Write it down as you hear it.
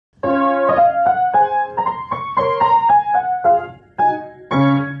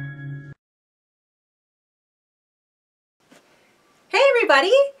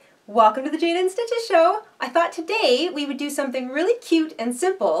Welcome to the Jayda InStitches show. I thought today we would do something really cute and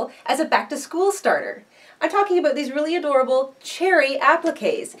simple as a back to school starter. I'm talking about these really adorable cherry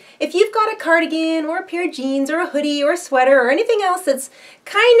appliques. If you've got a cardigan or a pair of jeans or a hoodie or a sweater or anything else that's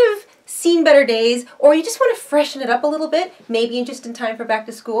kind of seen better days, or you just want to freshen it up a little bit, maybe just in time for back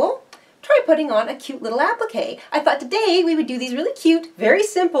to school, try putting on a cute little applique. I thought today we would do these really cute, very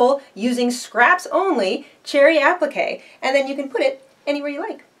simple, using scraps only, cherry applique, and then you can put it anywhere you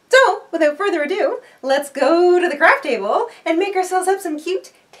like. So, without further ado, let's go to the craft table and make ourselves up some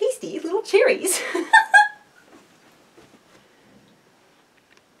cute, tasty little cherries.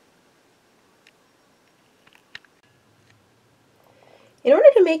 In order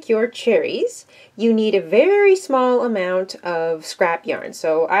to make your cherries, you need a very small amount of scrap yarn.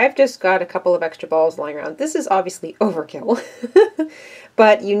 So I've just got a couple of extra balls lying around. This is obviously overkill,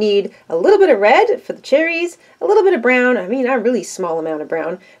 but you need a little bit of red for the cherries, a little bit of brown, a really small amount of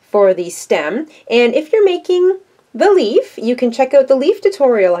brown for the stem. And if you're making the leaf, you can check out the leaf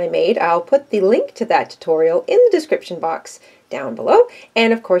tutorial I made. I'll put the link to that tutorial in the description box down below.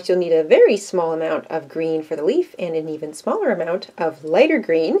 And of course you'll need a very small amount of green for the leaf and an even smaller amount of lighter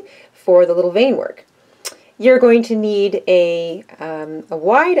green for the little vein work. You're going to need a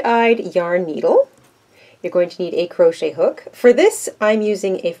wide-eyed yarn needle. You're going to need a crochet hook. For this I'm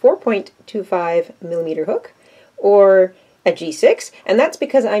using a 4.25 millimeter hook or a G6, and that's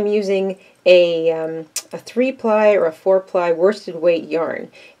because I'm using a 3-ply or a 4-ply worsted weight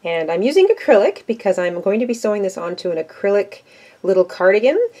yarn. And I'm using acrylic because I'm going to be sewing this onto an acrylic little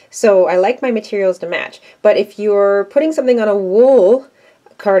cardigan, so I like my materials to match. But if you're putting something on a wool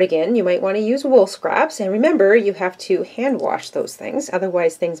cardigan, you might want to use wool scraps, and remember you have to hand wash those things,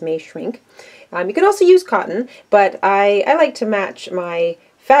 otherwise things may shrink. You can also use cotton, but I like to match my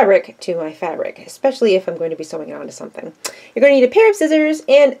fabric to my fabric, especially if I'm going to be sewing it onto something. You're going to need a pair of scissors,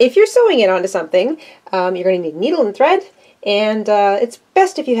 and if you're sewing it onto something, you're going to need needle and thread, and it's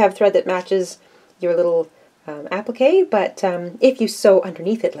best if you have thread that matches your little applique, but if you sew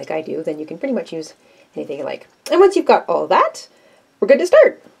underneath it like I do, then you can pretty much use anything you like. And once you've got all that, we're good to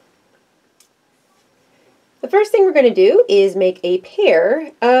start. The first thing we're going to do is make a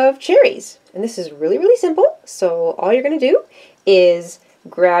pair of cherries, and this is really, really simple. So all you're going to do is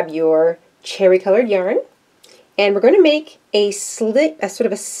grab your cherry colored yarn, and we're going to make a sort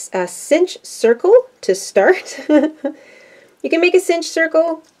of a cinch circle to start. You can make a cinch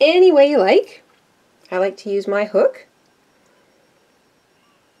circle any way you like. I like to use my hook.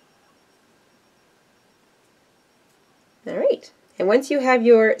 Alright, and once you have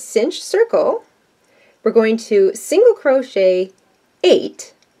your cinch circle, we're going to single crochet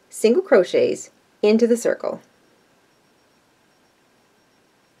 8 single crochets into the circle.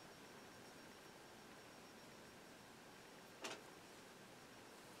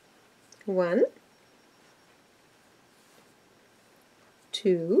 1,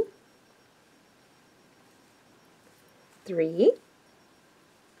 2, 3,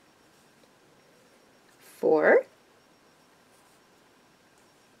 4,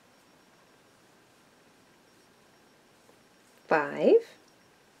 5,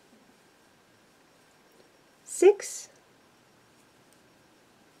 6,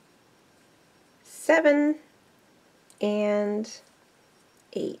 7, and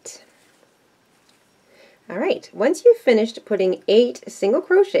 8. Alright, once you've finished putting 8 single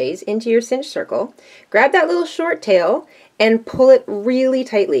crochets into your cinch circle, grab that little short tail and pull it really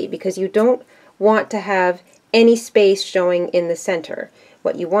tightly because you don't want to have any space showing in the center.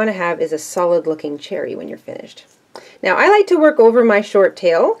 What you want to have is a solid looking cherry when you're finished. Now I like to work over my short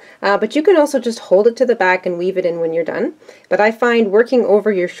tail, but you can also just hold it to the back and weave it in when you're done. But I find working over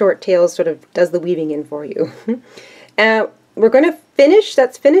your short tails sort of does the weaving in for you. We're going to finish,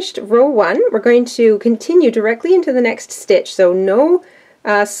 that's finished row 1. We're going to continue directly into the next stitch, so no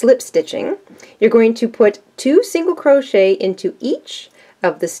slip stitching. You're going to put 2 single crochet into each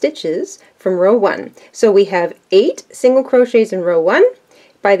of the stitches from row 1. So we have 8 single crochets in row 1.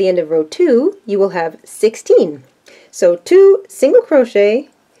 By the end of row 2, you will have 16. So 2 single crochet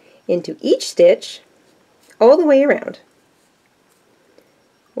into each stitch all the way around.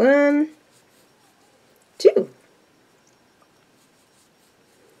 1, 2.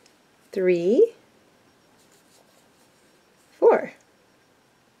 3, 4,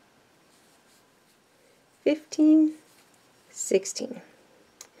 15, 16.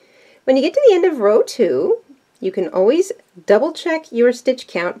 When you get to the end of row 2, you can always double check your stitch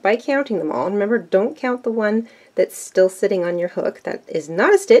count by counting them all. And remember, don't count the one that's still sitting on your hook. That is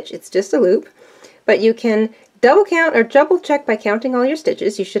not a stitch, it's just a loop. But you can double count or double check by counting all your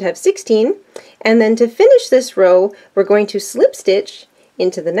stitches. You should have 16. And then to finish this row, we're going to slip stitch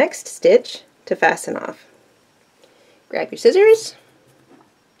into the next stitch to fasten off. Grab your scissors,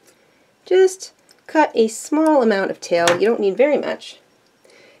 just cut a small amount of tail. You don't need very much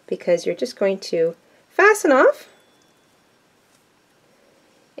because you're just going to fasten off,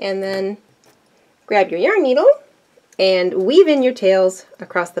 and then grab your yarn needle and weave in your tails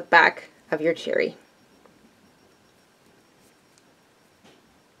across the back of your cherry.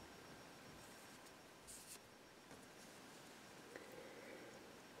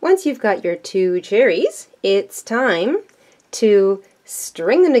 Once you've got your 2 cherries, it's time to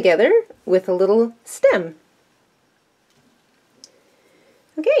string them together with a little stem.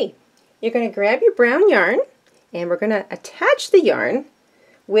 Okay, you're going to grab your brown yarn and we're going to attach the yarn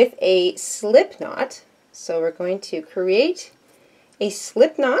with a slip knot. So we're going to create a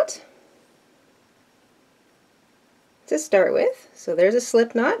slip knot to start with. So there's a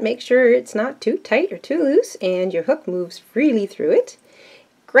slip knot. Make sure it's not too tight or too loose and your hook moves freely through it.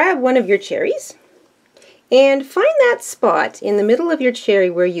 Grab one of your cherries and find that spot in the middle of your cherry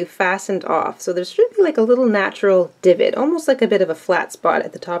where you fastened off. So there should be like a little natural divot, almost like a bit of a flat spot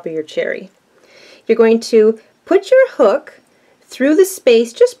at the top of your cherry. You're going to put your hook through the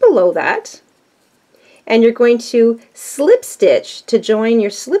space just below that, and you're going to slip stitch to join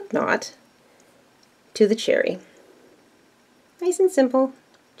your slip knot to the cherry. Nice and simple,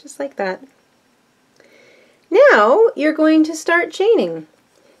 just like that. Now you're going to start chaining.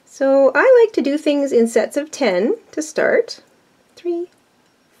 So I like to do things in sets of 10 to start. 3,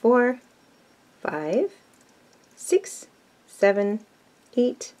 4, 5, 6, 7,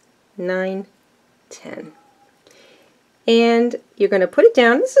 8, 9, 10. And you're going to put it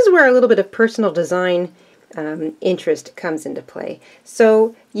down. This is where a little bit of personal design interest comes into play.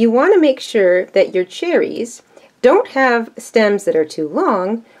 So you want to make sure that your cherries don't have stems that are too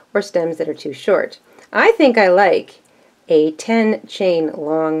long or stems that are too short. I think I like a 10 chain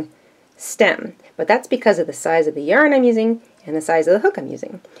long stem, but that's because of the size of the yarn I'm using and the size of the hook I'm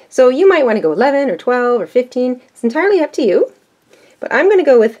using. So you might want to go 11 or 12 or 15. It's entirely up to you, but I'm going to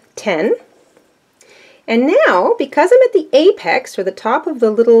go with 10. And now, because I'm at the apex, or the top of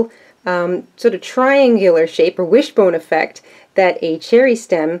the little sort of triangular shape or wishbone effect that a cherry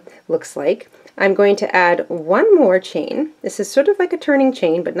stem looks like, I'm going to add one more chain. This is sort of like a turning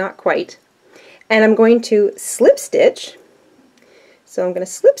chain, but not quite. And I'm going to slip stitch. So I'm going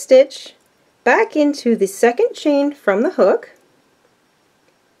to slip stitch back into the second chain from the hook.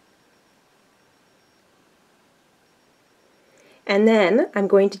 And then I'm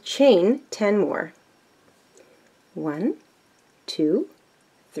going to chain 10 more. 1, 2,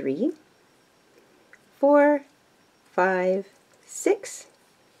 3, 4, 5, 6,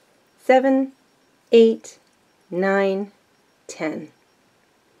 7, 8, 9, 10.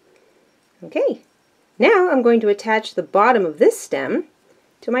 Okay, now I'm going to attach the bottom of this stem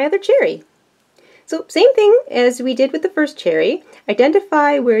to my other cherry. So same thing as we did with the first cherry.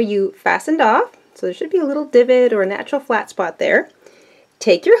 Identify where you fastened off, so there should be a little divot or a natural flat spot there.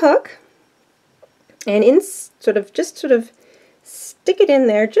 Take your hook and just sort of stick it in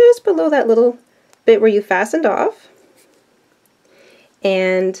there just below that little bit where you fastened off.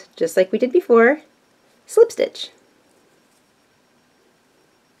 And just like we did before, slip stitch.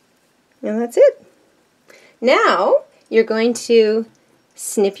 And that's it. Now you're going to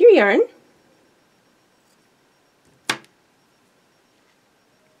snip your yarn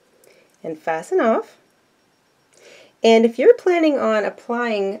and fasten off. And if you're planning on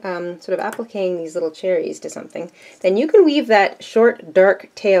applying, sort of appliquing these little cherries to something, then you can weave that short,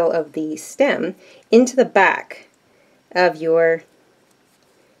 dark tail of the stem into the back of your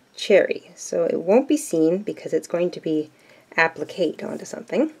cherry. So it won't be seen because it's going to be appliqued onto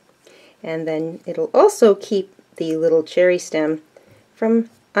something. And then it'll also keep the little cherry stem from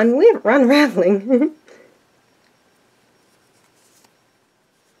unraveling.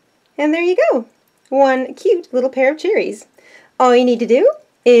 And there you go. One cute little pair of cherries. All you need to do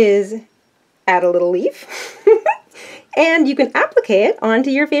is add a little leaf and you can applique it onto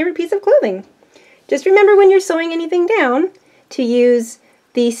your favorite piece of clothing. Just remember when you're sewing anything down to use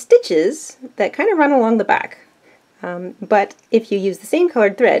the stitches that kind of run along the back. But if you use the same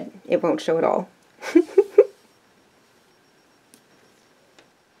colored thread, it won't show at all.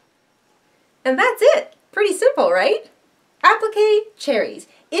 And that's it! Pretty simple, right? Applique cherries.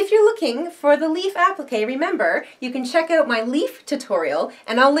 If you're looking for the leaf applique, remember, you can check out my leaf tutorial,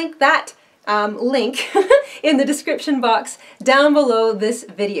 and I'll link that link in the description box down below this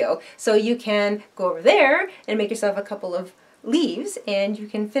video. So you can go over there and make yourself a couple of leaves, and you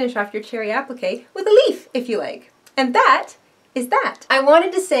can finish off your cherry applique with a leaf if you like. And that is that. I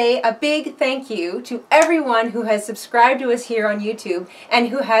wanted to say a big thank you to everyone who has subscribed to us here on YouTube and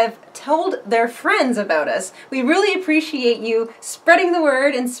who have told their friends about us. We really appreciate you spreading the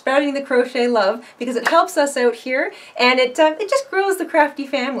word and spreading the crochet love because it helps us out here and it just grows the crafty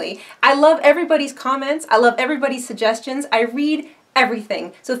family. I love everybody's comments. I love everybody's suggestions. I read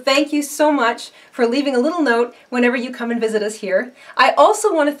everything. So thank you so much for leaving a little note whenever you come and visit us here. I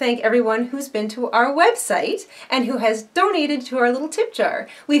also want to thank everyone who's been to our website and who has donated to our little tip jar.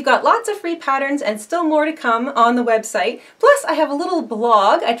 We've got lots of free patterns and still more to come on the website. Plus I have a little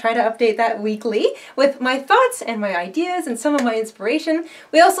blog, I try to update that weekly, with my thoughts and my ideas and some of my inspiration.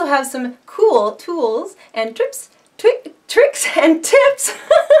 We also have some cool tools and tricks and tips,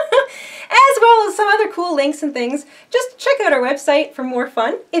 as well as some other cool links and things. Just check out our website for more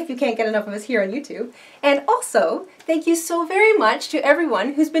fun, if you can't get enough of us here on YouTube. And also, thank you so very much to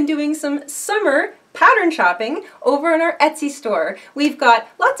everyone who's been doing some summer pattern shopping over in our Etsy store. We've got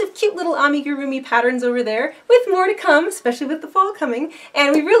lots of cute little amigurumi patterns over there, with more to come, especially with the fall coming.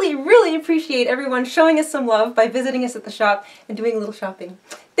 And we really, really appreciate everyone showing us some love by visiting us at the shop and doing a little shopping.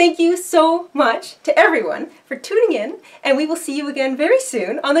 Thank you so much to everyone for tuning in, and we will see you again very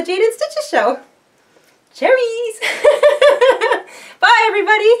soon on the Jayda InStitches show. Cherries! Bye,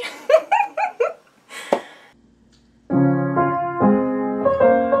 everybody!